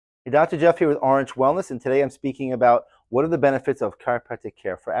Hey, Dr. Jeff here with Orange Wellness, and today I'm speaking about what are the benefits of chiropractic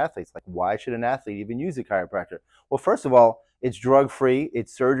care for athletes? Like, why should an athlete even use a chiropractor? Well, first of all, it's drug-free,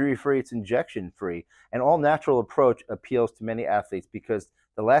 it's surgery-free, it's injection-free, and all natural approach appeals to many athletes because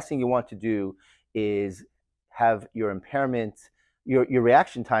the last thing you want to do is have your impairment, your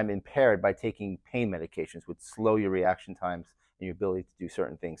reaction time impaired by taking pain medications, which slow your reaction times and your ability to do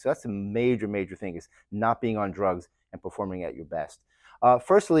certain things. So that's a major, major thing, is not being on drugs and performing at your best.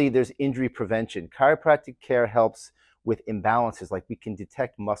 Firstly, there's injury prevention. Chiropractic care helps with imbalances, like we can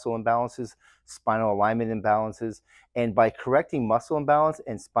detect muscle imbalances, spinal alignment imbalances, and by correcting muscle imbalance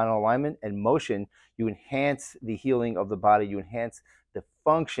and spinal alignment and motion, you enhance the healing of the body, you enhance the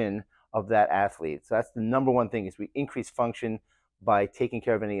function of that athlete. So that's the number one thing, is we increase function by taking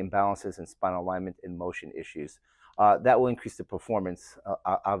care of any imbalances in spinal alignment and motion issues. That will increase the performance,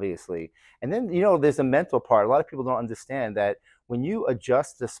 obviously. And then, there's a mental part. A lot of people don't understand that when you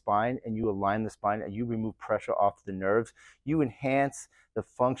adjust the spine and you align the spine and you remove pressure off the nerves, you enhance the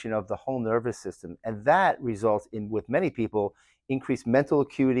function of the whole nervous system. And that results in, with many people, increased mental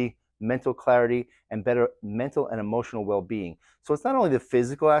acuity, mental clarity, and better mental and emotional well-being. So it's not only the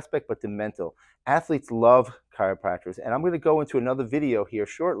physical aspect, but the mental. Athletes love chiropractors. And I'm going to go into another video here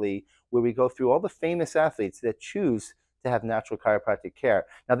shortly where we go through all the famous athletes that choose to have natural chiropractic care.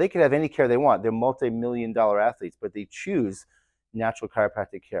 Now, they could have any care they want. They're multi-million-dollar athletes, but they choose natural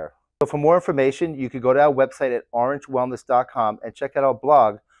chiropractic care. So for more information, you could go to our website at orangewellness.com and check out our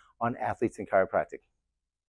blog on athletes and chiropractic.